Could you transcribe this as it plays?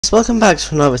Welcome back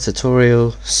to another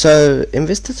tutorial. So in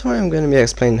this tutorial I'm going to be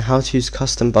explaining how to use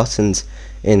custom buttons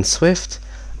in Swift,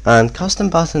 and custom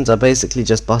buttons are basically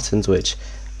just buttons which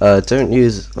don't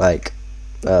use like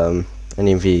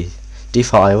any of the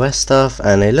default iOS stuff,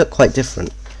 and they look quite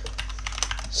different.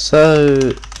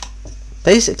 So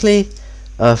basically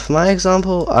for my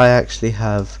example I actually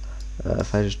have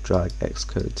if I just drag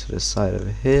Xcode to the side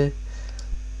over here,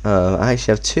 I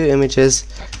actually have two images.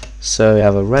 So we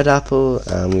have a red apple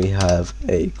and we have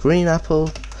a green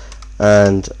apple,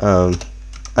 and I'm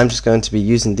just going to be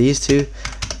using these two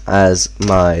as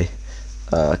my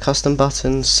custom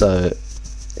button. So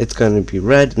it's going to be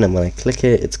red, and then when I click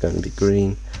it it's going to be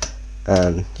green.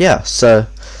 And yeah, so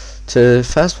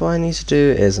first what I need to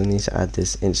do is I need to add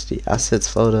this into the assets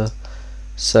folder.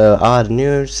 So I'll add a new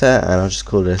image set and I'll just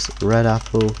call this red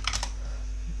apple,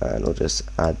 and we'll just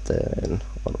add that in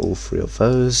on all three of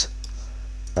those.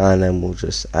 And then we'll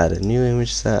just add a new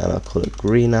image set and I'll call it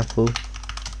green apple,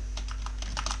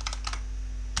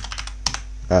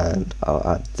 and I'll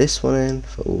add this one in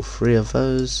for all three of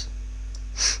those.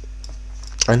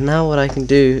 And now what I can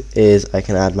do is I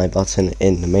can add my button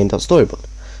in the main.storyboard.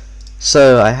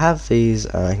 So I have these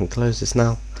and I can close this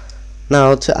now.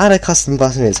 Now to add a custom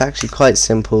button, it's actually quite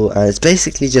simple, and it's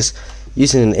basically just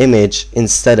using an image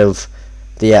instead of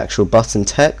the actual button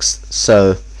text.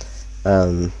 So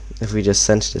if we just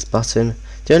center this button,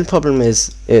 the only problem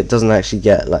is it doesn't actually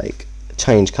get like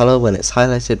change color when it's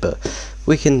highlighted, but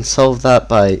we can solve that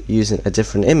by using a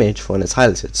different image for when it's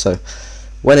highlighted. So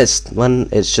when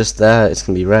it's just there, it's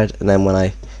gonna be red, and then when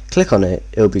I click on it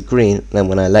it'll be green, and then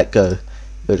when I let go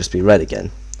it'll just be red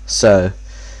again. So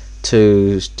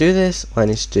to do this, what I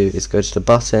need to do is go to the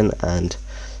button and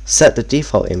set the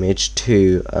default image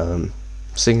to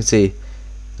so you can see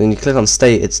when you click on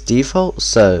state it's default.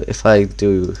 So if I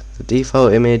do the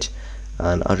default image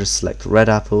and I'll just select red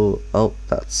apple, oh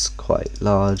that's quite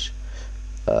large.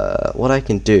 What I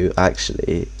can do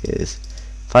actually is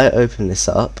if I open this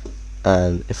up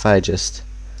and if I just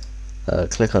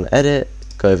click on edit,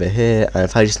 go over here, and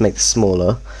if I just make this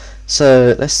smaller,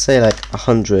 so let's say like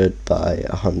 100 by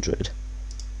 100,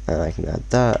 and I can add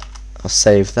that, I'll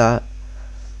save that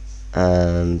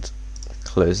and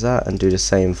close that and do the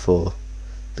same for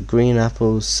the green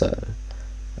apples. So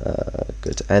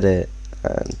go to edit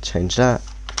and change that,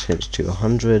 change to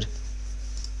 100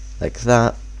 like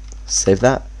that, save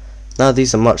that. Now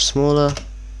these are much smaller,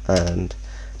 and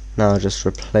now I'll just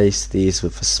replace these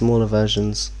with the smaller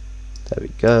versions. There we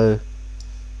go.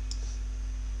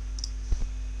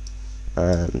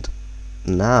 And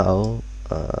now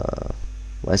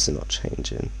why is it not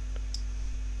changing?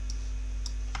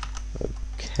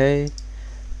 Okay,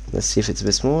 let's see if it's a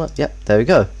bit smaller. Yep, there we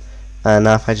go. And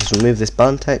now if I just remove this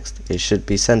button text, it should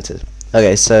be centered.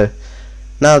 Okay, so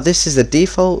now this is the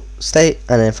default state,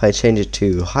 and if I change it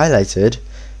to highlighted,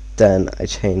 then I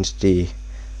change the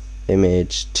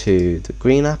image to the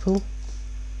green apple,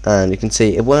 and you can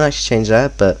see it won't actually change there,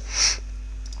 but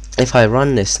if I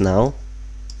run this now,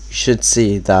 you should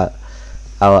see that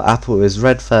our apple is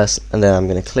red first, and then I'm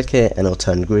going to click it and it'll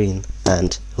turn green,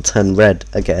 and it'll turn red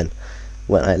again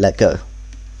when I let go.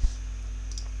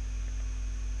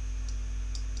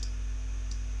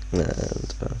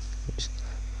 And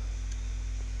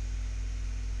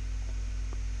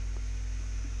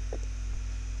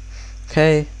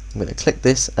okay, I'm going to click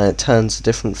this and it turns a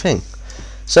different thing.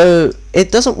 So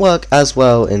it doesn't work as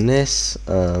well in this.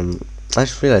 I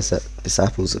just realised that this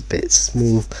apple's a bit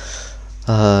small,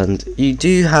 and you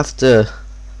do have to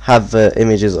have the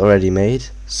images already made.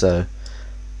 So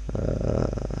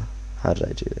how did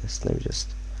I do this? Let me just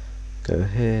go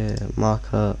here,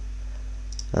 markup,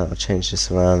 I'll change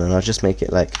this around and I'll just make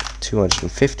it like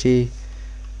 250,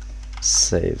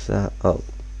 save that, oh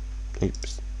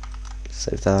oops,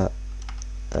 save that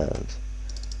and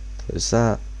close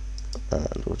that,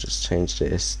 and we'll just change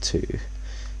this to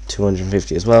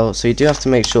 250 as well. So you do have to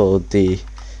make sure the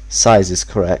size is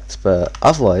correct, but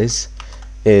otherwise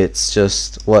it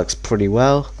just works pretty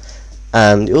well.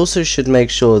 And you also should make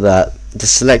sure that the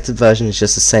selected version is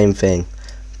just the same thing,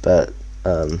 but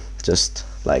just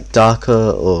like darker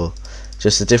or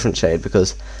just a different shade,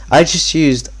 because I just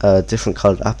used different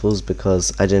colored apples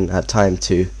because I didn't have time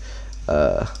to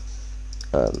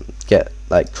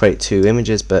create two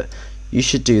images, but you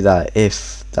should do that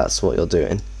if that's what you're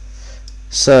doing.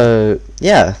 So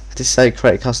yeah, this is how you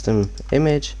create a custom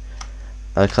image,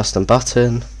 a custom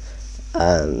button,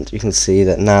 and you can see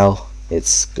that now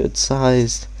it's good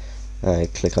sized. I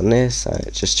click on this and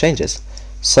it just changes.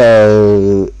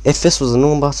 So if this was a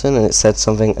normal button and it said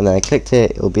something and then I clicked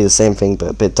it, it will be the same thing but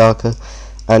a bit darker,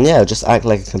 and yeah, it'll just act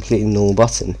like a completely normal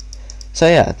button. So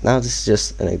yeah, now this is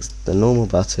just the normal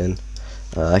button.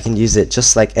 I can use it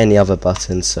just like any other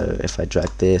button. So if I drag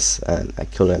this and I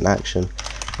call it an action,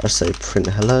 I'll say print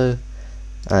hello,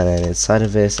 and then inside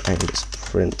of this I can just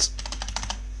print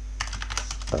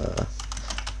hello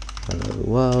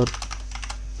world,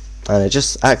 and it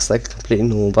just acts like a completely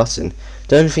normal button.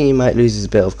 The only thing you might lose is a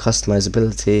bit of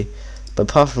customizability, but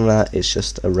apart from that, it's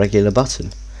just a regular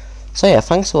button. So yeah,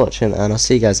 thanks for watching, and I'll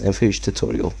see you guys in a future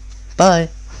tutorial. Bye!